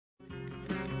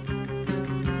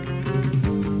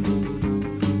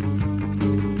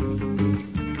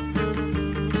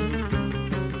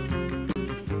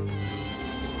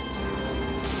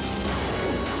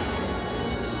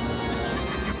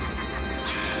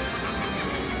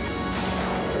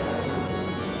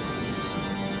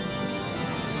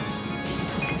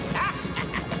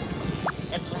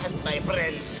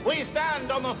friends. We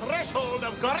stand on the threshold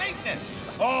of greatness.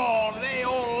 Oh, they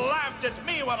all laughed at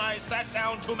me when I sat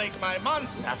down to make my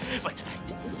monster. But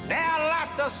tonight, their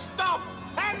laughter stops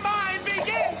and mine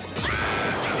begins.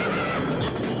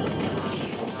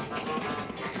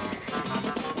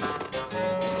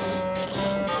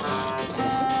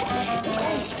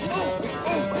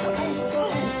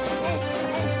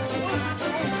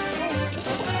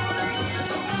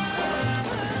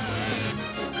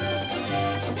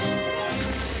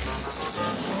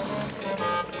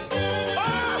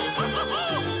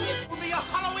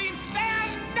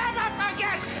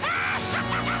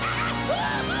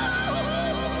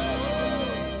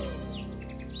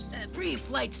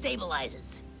 Pre-flight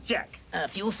stabilizers. Check.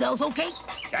 Fuel cells okay?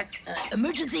 Check.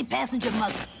 Emergency passenger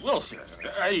muzzle. Wilshire,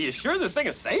 are you sure this thing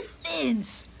is safe?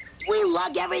 Vince, we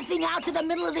lug everything out to the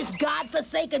middle of this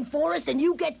godforsaken forest and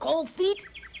you get cold feet?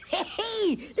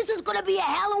 Hey, this is gonna be a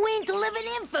Halloween to live in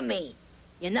infamy.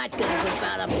 You're not gonna whip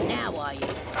out on me now, are you?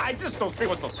 I just don't see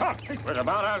what's so top secret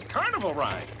about our carnival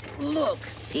ride. Look,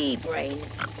 pea-brain,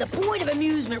 the point of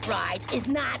amusement rides is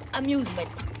not amusement.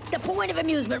 The point of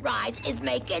amusement rides is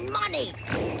making money.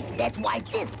 That's why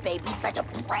this baby's such a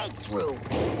breakthrough.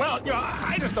 Well, you know,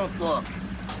 I just don't... Look,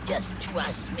 just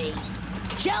trust me.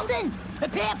 Sheldon,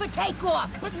 prepare for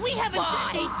takeoff. But we haven't...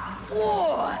 5,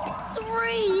 4,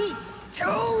 3, 2,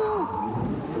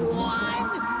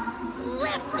 1,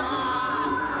 lift off.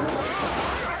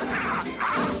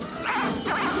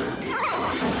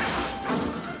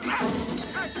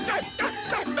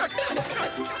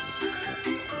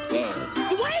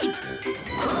 Wait!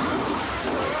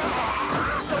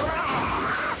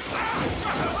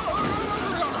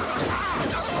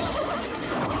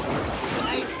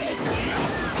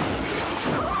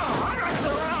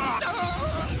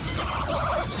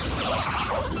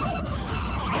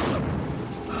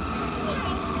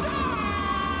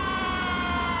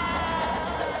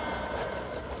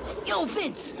 Yo,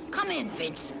 Vince, come in,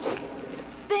 Vince.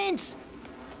 Vince.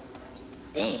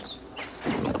 Damn.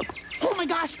 Oh my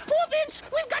gosh! Poor Vince!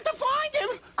 We've got to find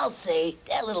him! I'll say,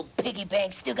 that little piggy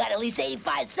bank still got at least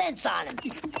 85 cents on him.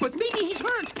 But maybe he's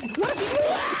hurt. What if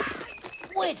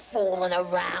he... Quit fooling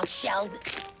around, Sheldon.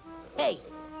 Hey,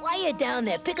 while you're down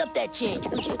there, pick up that change,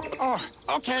 would you? Oh,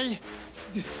 okay.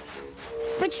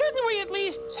 But shouldn't we at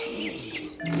least... Hey,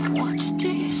 what's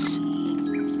this?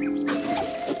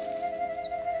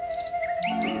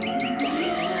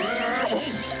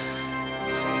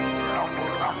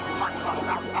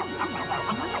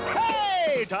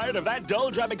 Hey, tired of that dull,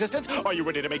 drab existence? Are you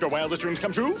ready to make your wildest dreams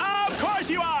come true? Of course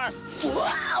you are!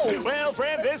 Wow! Well,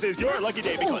 friend, this is your lucky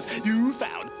day because you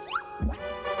found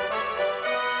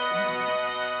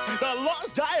the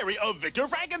Lost Diary of Victor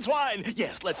Frankenswine.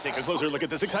 Yes, let's take a closer look at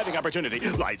this exciting opportunity.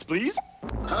 Lights, please.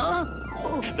 Huh?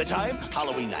 The time,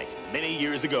 Halloween night, many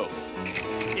years ago.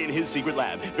 In his secret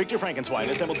lab, Victor Frankenswine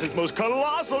assembled his most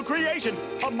colossal creation,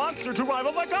 a monster to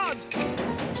rival the gods.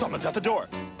 Someone's at the door.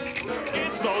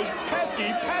 It's those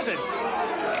pesky peasants.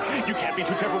 You can't be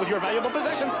too careful with your valuable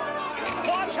possessions.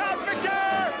 Watch out,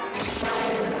 Victor!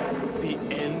 The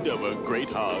end of a great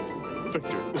hog.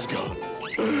 Victor is gone.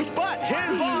 But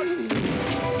his loss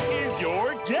is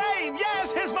your gain.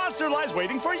 Yes, his monster lies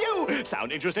waiting for you.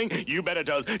 Sound interesting? You bet it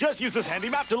does. Just use this handy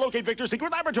map to locate Victor's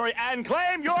secret laboratory and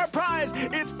claim your prize.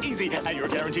 It's easy, and you're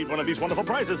guaranteed one of these wonderful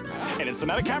prizes. An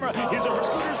Instamatic camera, his or her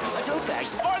scooters, a tote bag,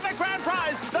 or the grand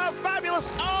prize, the fabulous,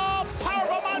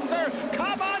 all-powerful monster.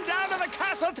 Come on down to the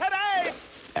castle today.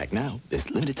 Act now. This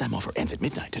limited time offer ends at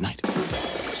midnight tonight.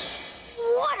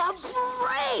 What a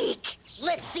break!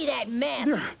 Let's see that map.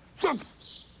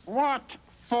 What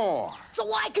for?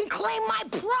 So I can claim my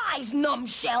prize,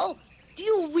 numbshell. Do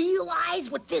you realize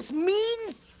what this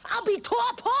means? I'll be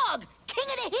top hog, king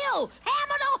of the hill,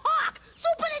 hammer the hawk,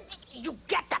 super the... You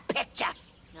get the picture.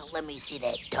 Now let me see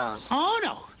that tongue. Oh,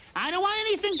 no. I don't want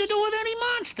anything to do with any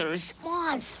monsters.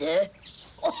 Monster?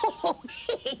 Oh,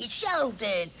 hey,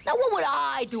 Sheldon. Now what would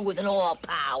I do with an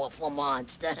all-powerful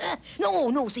monster, huh?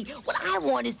 No, see, what I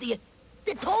want is the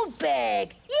tote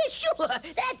bag. Yeah, sure.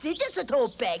 That's it, just a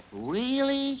tote bag.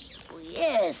 Really? Well,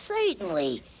 yeah,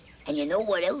 certainly. And you know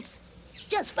what else?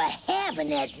 Just for having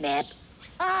that map,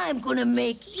 I'm gonna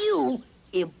make you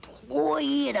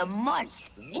Employee of the Month.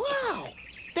 Wow.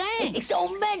 Thanks.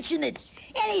 Don't mention it.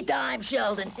 Anytime,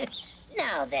 Sheldon.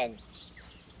 Now then,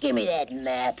 give me that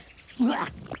map. Now,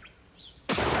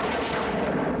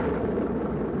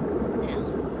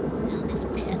 down this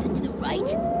path and to the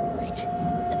right.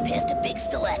 Past a big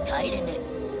stalactite and then...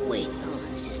 Wait, oh,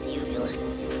 it's just the uvula.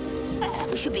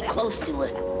 We should be close to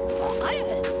it.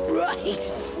 Right.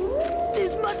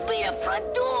 This must be the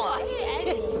front door.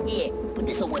 Yeah, put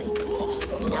this away.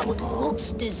 Now it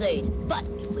looks deserted, but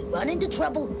if we run into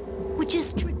trouble, we're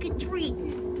just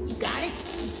trick-or-treating. You got it?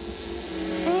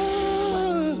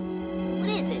 What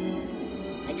is it?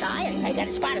 My tie? I got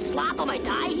a spot of slop on my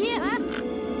tie here, huh?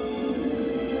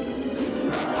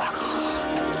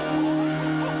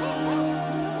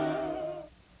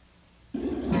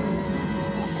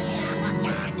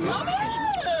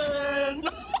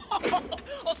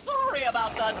 Sorry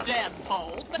about the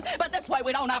deadpoles, but this way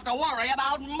we don't have to worry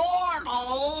about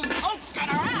mortals poking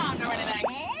around or anything.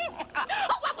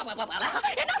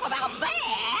 Enough about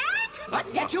that.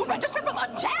 Let's get you registered for the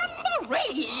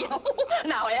Jamboree.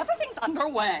 Now everything's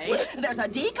underway. There's a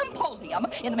decomposium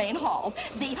in the main hall,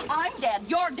 the I'm Dead,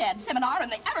 You're Dead seminar in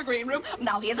the Evergreen Room.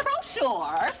 Now here's a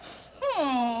brochure.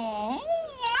 I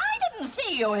didn't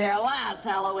see you here last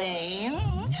Halloween.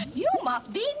 You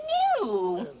must be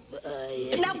new.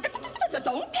 Now,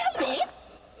 don't tell me.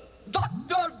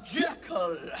 Dr.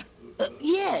 Jekyll.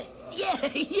 Yeah,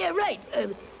 right.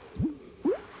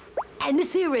 And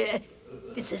this here,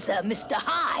 this is Mr.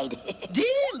 Hyde.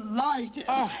 Delighted.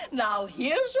 Now,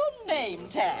 here's your name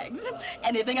tags.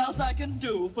 Anything else I can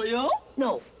do for you?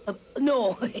 No.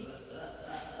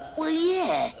 Well,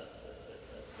 yeah.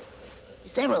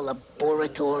 Is there a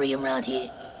laboratory around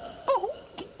here? Oh,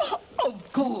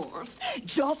 of course.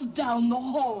 Just down the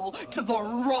hall to the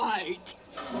right.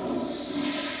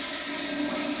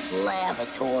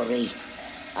 Lavatory.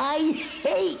 I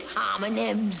hate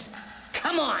homonyms.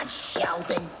 Come on,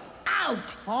 Sheldon.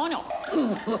 Out! Oh, no.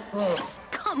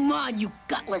 Come on, you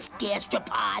gutless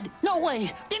gastropod. No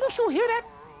way. Didn't you hear that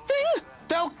thing?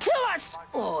 They'll kill us.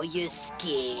 Oh, you're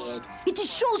scared. It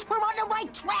just shows we're on the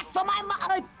right track for my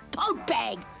tote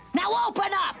bag. Now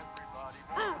open up.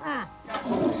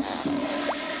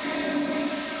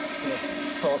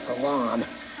 False alarm.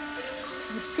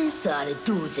 This ought to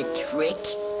do the trick.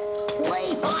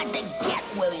 Play hard to get,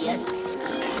 will you?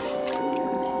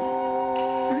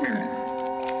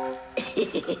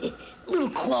 Little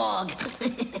clog.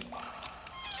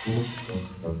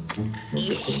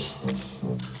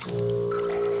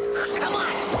 Come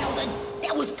on, Sheldon.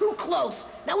 That was too close.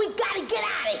 Now we gotta get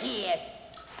out of here.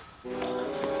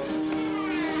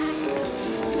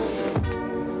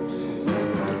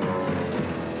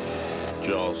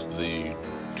 Just the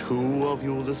two of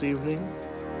you this evening?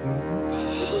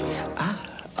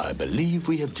 I believe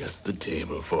we have just the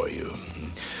table for you.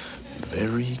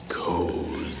 Very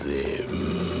cozy.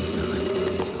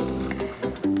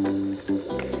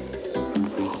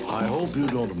 I hope you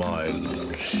don't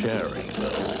mind sharing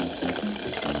them.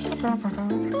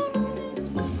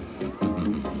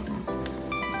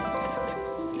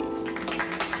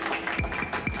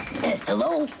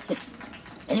 Hello?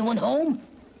 Anyone home?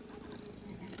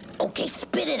 Okay,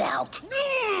 spit it out.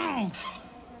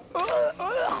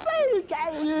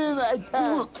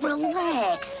 Look,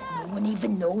 relax. No one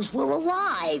even knows we're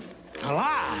alive.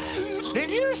 Alive?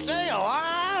 Did you say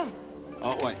alive?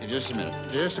 Oh, wait, just a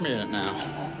minute. Just a minute now.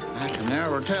 I can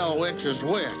never tell which is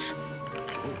which.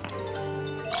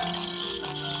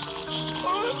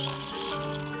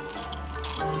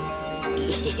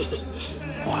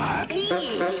 What?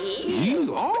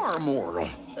 You are mortal.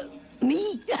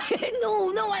 Me?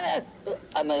 No,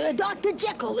 I'm a Dr.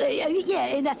 Jekyll.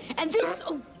 Yeah, and this...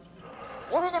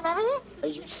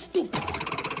 You stupid.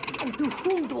 And to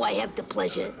whom do I have the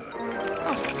pleasure?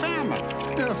 A famine.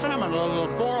 You're a famine of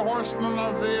the four horsemen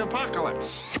of the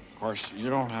apocalypse. Of course, you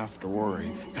don't have to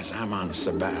worry, because I'm on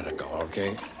sabbatical,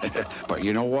 okay? But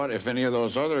you know what? If any of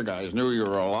those other guys knew you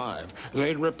were alive,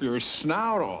 they'd rip your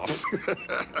snout off.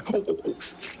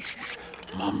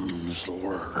 Mum's the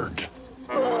word.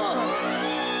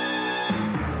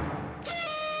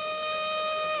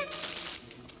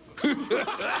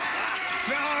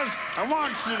 Fellas, I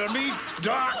want you to meet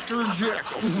Dr.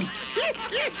 Jekyll.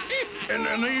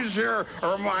 and these here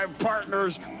are my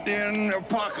partners in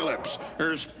apocalypse.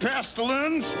 There's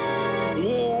pestilence,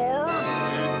 war,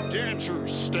 and denture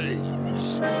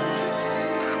stains.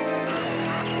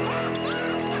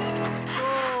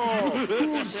 Oh,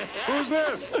 who's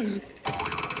this?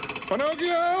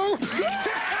 Pinocchio?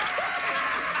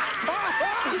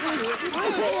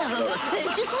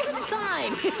 Just look at the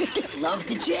time. Love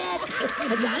to chat.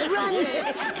 Gotta run.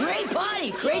 Great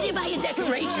party. Crazy about your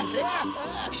decorations.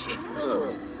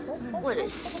 Ugh, what a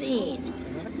scene.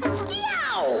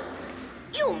 Yow!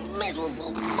 You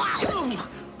miserable mollusk.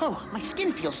 Oh, my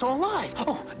skin feels so alive.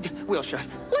 Oh, Wilshire,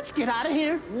 let's get out of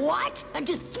here. What? And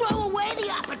just throw away the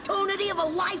opportunity of a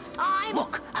lifetime?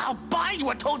 Look, I'll buy you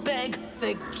a tote bag.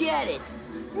 Forget it.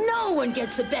 No one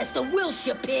gets the best of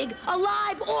Wilshire, pig,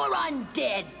 alive or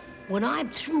undead. When I'm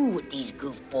through with these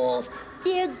goofballs,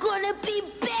 they're gonna be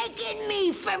begging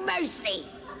me for mercy.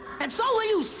 And so will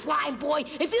you, slime boy,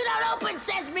 if you don't open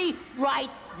sesame right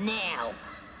now.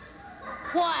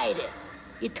 Quiet.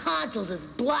 Your tonsils is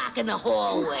blocking the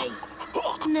hallway.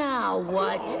 Now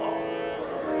what?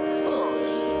 Oh,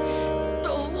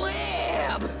 the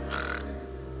lab!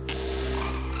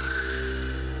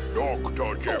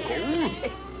 Dr. Jekyll?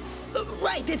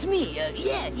 Right, it's me.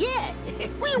 Yeah.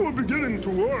 We were beginning to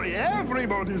worry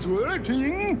everybody's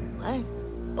working. What?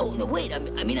 Oh, no, wait. I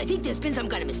mean, I think there's been some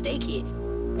kind of mistake here.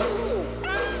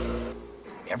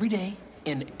 Every day,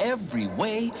 in every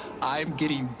way, I'm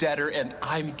getting deader and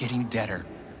I'm getting deader.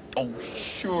 Oh,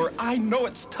 sure, I know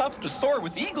it's tough to soar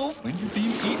with eagles when you're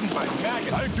being eaten by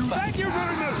maggots. Thank you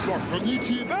very much, Dr.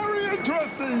 Nietzsche. Very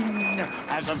interesting.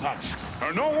 Have some punch.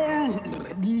 Now,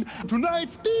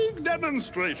 tonight's big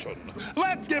demonstration.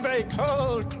 Let's give a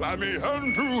cold, clammy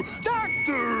hand to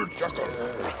Dr. Jekyll.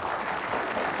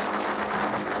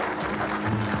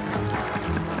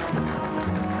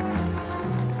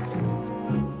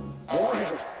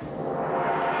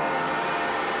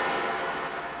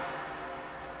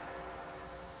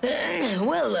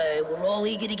 Well, we're all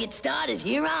eager to get started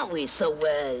here, aren't we? So,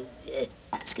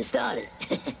 let's get started.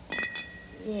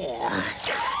 Yeah.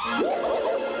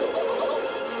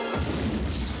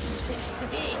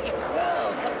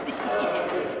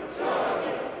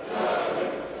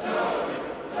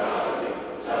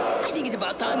 I think it's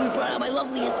about time we brought out my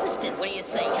lovely assistant. What do you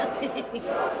say, huh?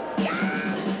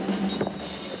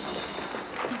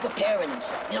 He's preparing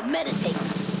himself, meditating.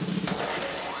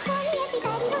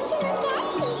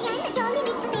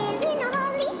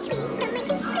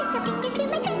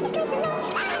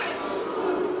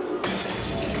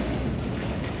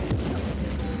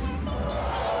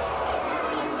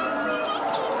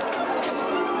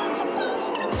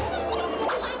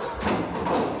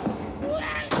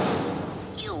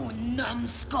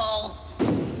 Numbskull.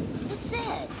 What's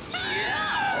that?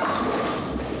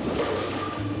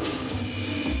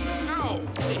 No,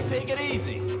 take it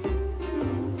easy.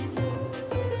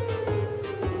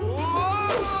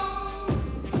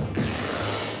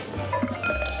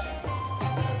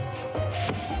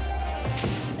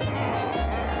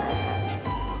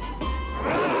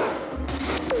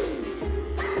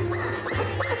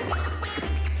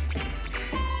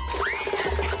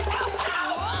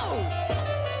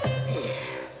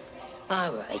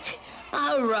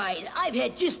 All right. I've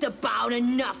had just about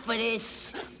enough of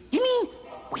this. You mean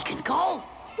we can go?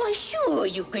 Why, sure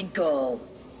you can go.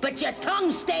 But your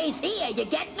tongue stays here, you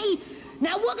get me?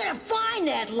 Now, we're gonna find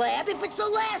that lab if it's the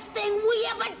last thing we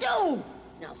ever do.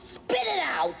 Now, spit it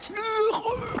out.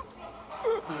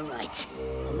 All right.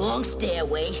 A long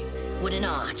stairway with an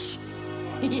arch.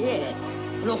 Yeah.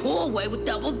 And a hallway with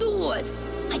double doors.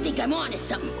 I think I'm onto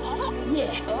something.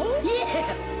 Yeah.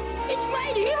 Yeah. It's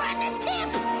right here on the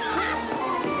tip!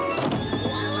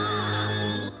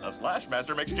 The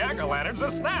Slashmaster makes jack-o'-lanterns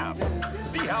a snap.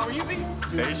 See how easy?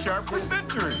 Stay sharp for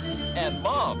centuries. And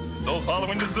Mom, those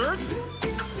Halloween desserts?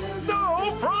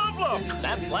 No problem!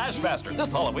 That's Slashmaster.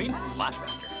 This Halloween,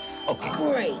 Slashmaster. Okay.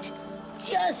 Great.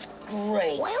 Just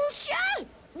great. Wilshire?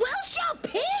 Wilshire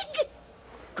pig?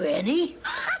 Granny?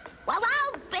 Well,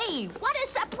 I'll be. What a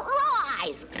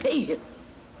surprise! Hey,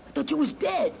 I thought you was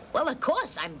dead. Well, of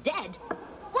course I'm dead.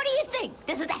 What do you think?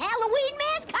 This is a Halloween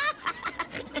mask, huh?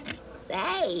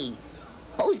 Say,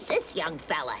 who's this young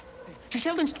fella?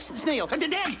 Sheldon, Snail,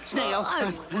 Dad, Snail.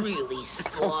 I'm really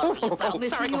sorry about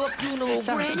missing your funeral,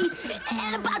 Granny.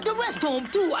 And about the rest home,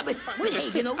 too. I mean,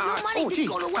 hey, no money didn't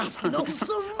go to waste. No,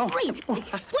 sorry. Will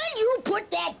you put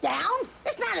that down?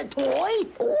 It's not a toy.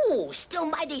 Oh, still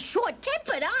mighty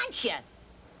short-tempered, aren't you?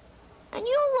 And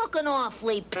you're looking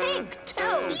awfully pink,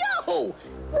 too. Yo,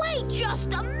 wait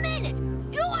just a minute.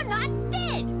 You're not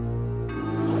dead.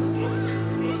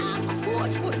 Of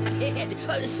course we're dead.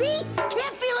 See?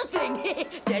 Can't feel a thing.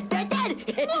 Dead. Bottles.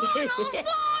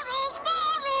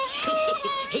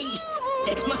 Hey,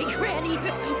 that's my granny.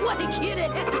 What a kid.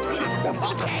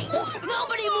 Okay,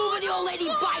 nobody move or the old lady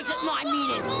buys it, and I mean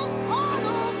it.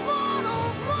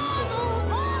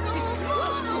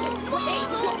 Hey,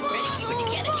 Granny, keep it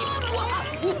together.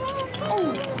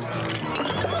 Oh.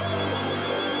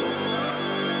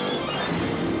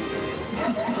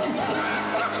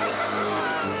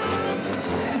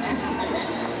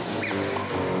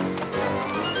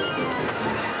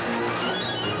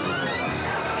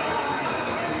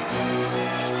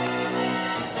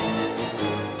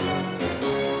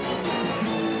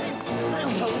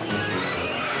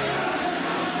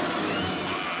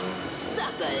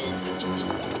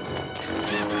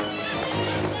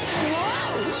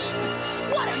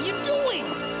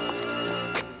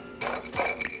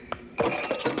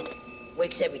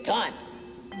 works every time.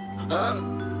 Huh?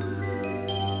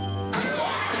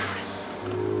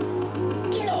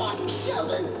 Get off,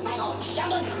 Sheldon! Get off,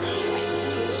 Sheldon!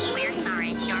 We're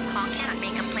sorry. Your call cannot be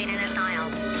completed as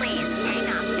dialed. Please hang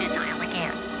up and dial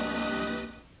again.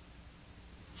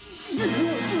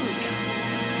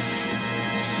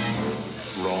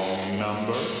 Wrong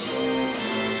number.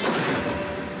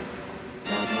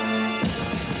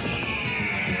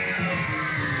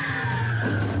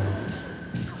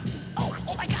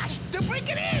 Oh my gosh, they're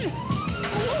breaking in!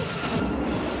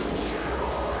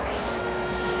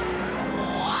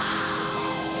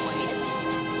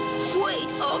 Wait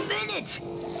a minute!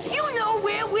 You know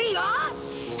where we are?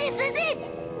 This is it!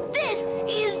 This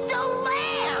is the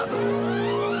lab!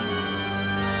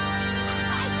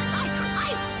 I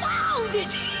found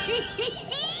it!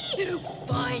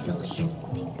 Finally,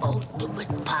 the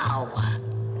ultimate power.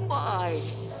 Mine.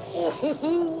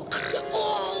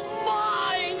 Oh,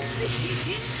 mine!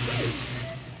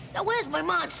 Now, where's my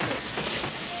monster?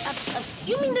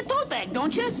 You mean the tote bag,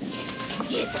 don't you?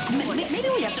 Yes, of course. Maybe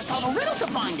we have to solve a riddle to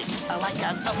find it.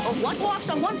 What walks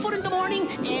on 1 foot in the morning,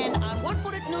 and on 1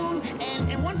 foot at noon,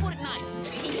 and 1 foot at night?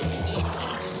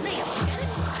 Snail, get it?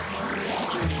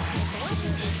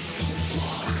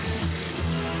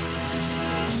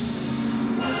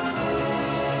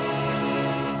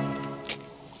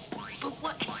 But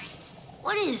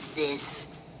what is this?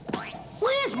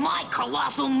 Where's my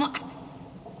colossal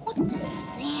What the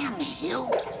Sam Hill?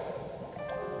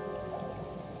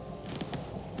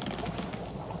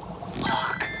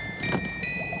 Look!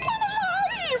 I'm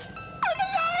alive! I'm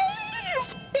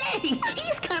alive! Hey,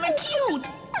 he's kind of cute.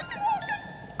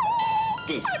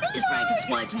 This is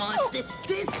Frankenswine's monster.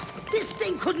 This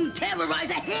thing couldn't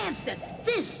terrorize a hamster.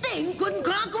 This thing couldn't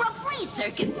conquer a flea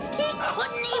circus. He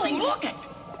couldn't even Look it!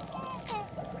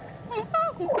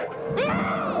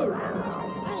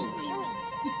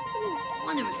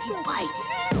 Wonder if he bites.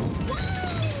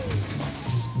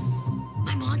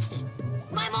 My monster!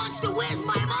 My monster! Where's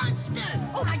my monster?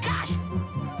 Oh my gosh!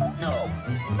 No!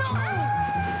 No!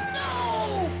 No!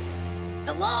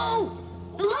 Hello?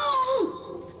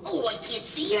 Hello? Oh, I can't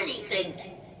see anything.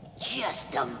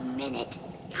 Just a minute.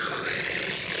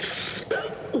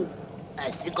 I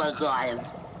think I got him.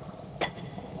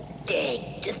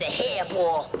 Dang, just a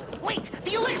hairball. Wait,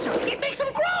 the elixir! It makes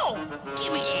him grow!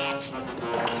 Give me that.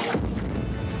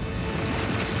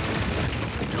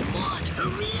 Come on,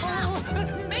 hurry it up.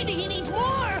 Maybe he needs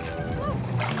more!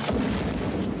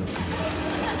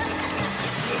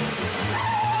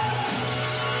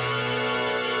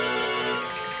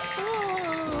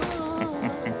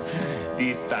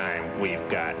 This time we've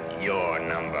got your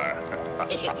number.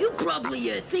 You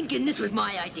probably thinking this was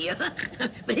my idea.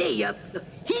 But hey,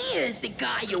 here's the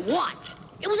guy you want.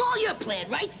 It was all your plan,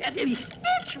 right?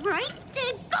 That's right.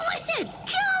 Go ahead.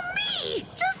 Kill me.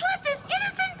 Just let this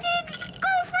innocent pig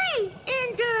go free.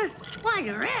 And, while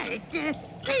you're at it,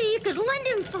 maybe you could lend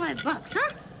him $5, huh?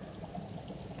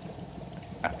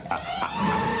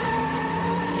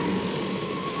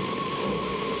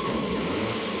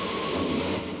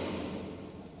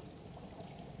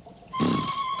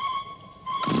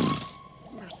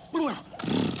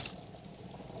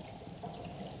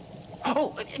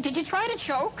 Oh, did you try to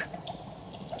choke?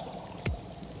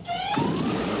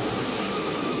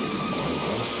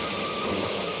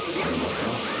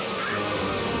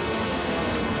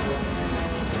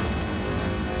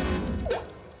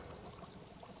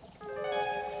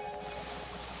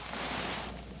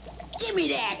 Give me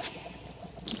that.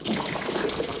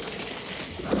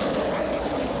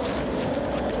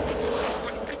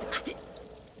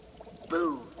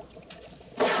 Boom.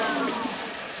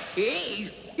 Hey,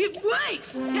 it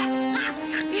works!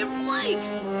 It works!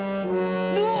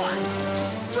 More!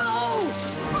 Go!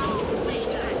 Oh, my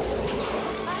God!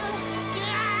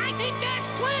 I think that's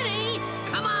plenty!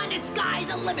 Come on, the sky's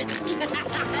the limit! This is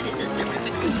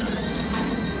terrific!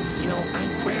 You know, I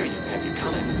swear you have your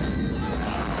color.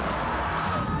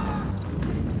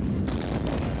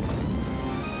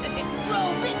 Grow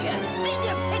bigger!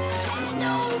 Bigger! It's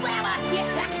snow weather!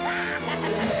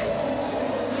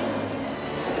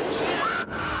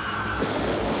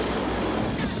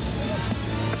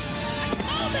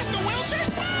 Oh, Mr. Wilshire,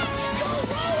 stop! You'll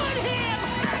ruin him!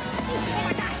 Oh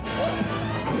my gosh!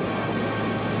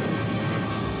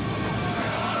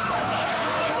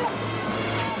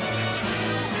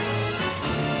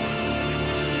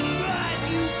 Run,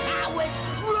 you cowards!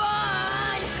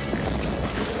 Run!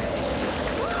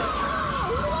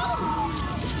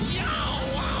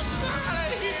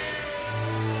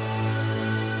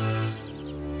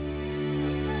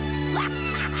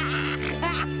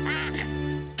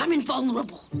 I'm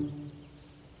invulnerable.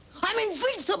 I'm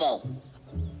invincible. invincible.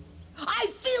 I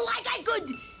feel like I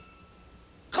could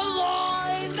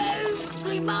climb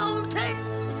every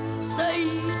mountain,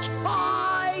 search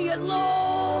high and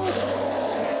low,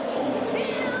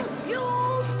 till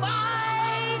you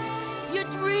find your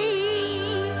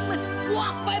dream.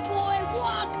 Walk, my boy,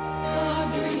 walk.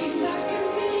 The dream that can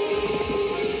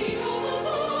be all the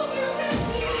love you can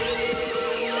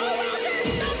see. Oh, Wilshire,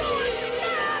 come on,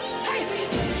 stop! Hey!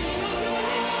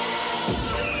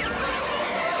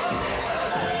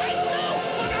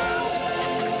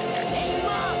 Hey,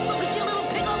 Mom, look at your little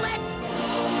piglet.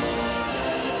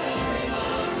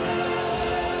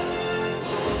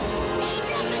 Ain't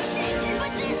nothing shaking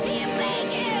but this here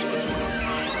bacon.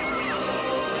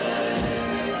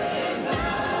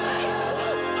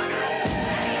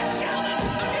 Hey, Sheldon,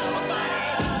 I'm your buddy.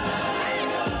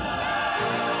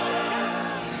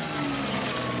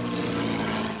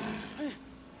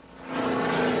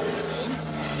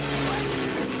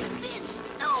 This,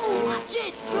 oh, watch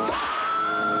it.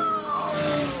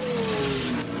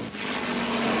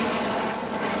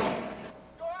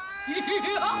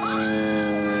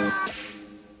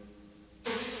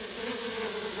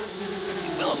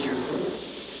 Wilshire,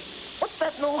 what's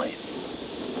that noise?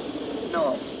 No!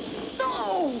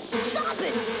 No! Stop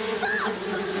it! Stop!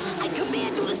 I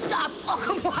command you to stop! Oh,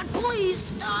 come on, please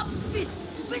stop!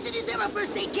 Visit is there a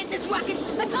first aid kit that's rocking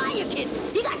a tire kit?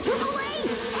 You got AAA?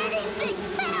 Anything!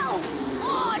 Help!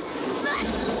 Oh,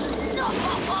 nuts! No!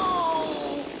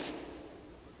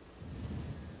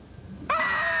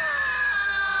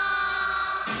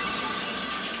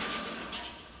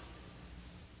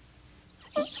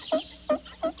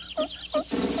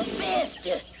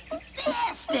 Faster!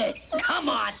 Faster! Come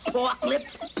on, pork lip!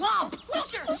 Pump!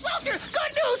 Wilshire! Wilshire!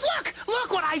 Good news! Look!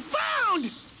 Look what I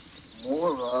found! More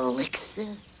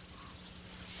elixir?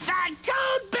 The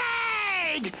toad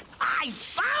bag! I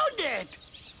found it!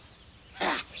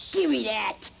 Ah, give me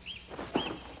that!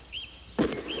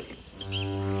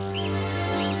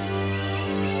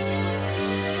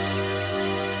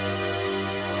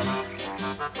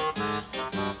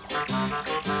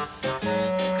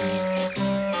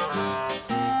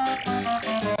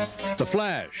 The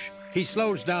Flash. He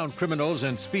slows down criminals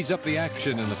and speeds up the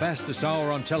action in the fastest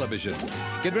hour on television.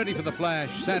 Get ready for The Flash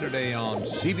Saturday on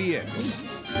CBS.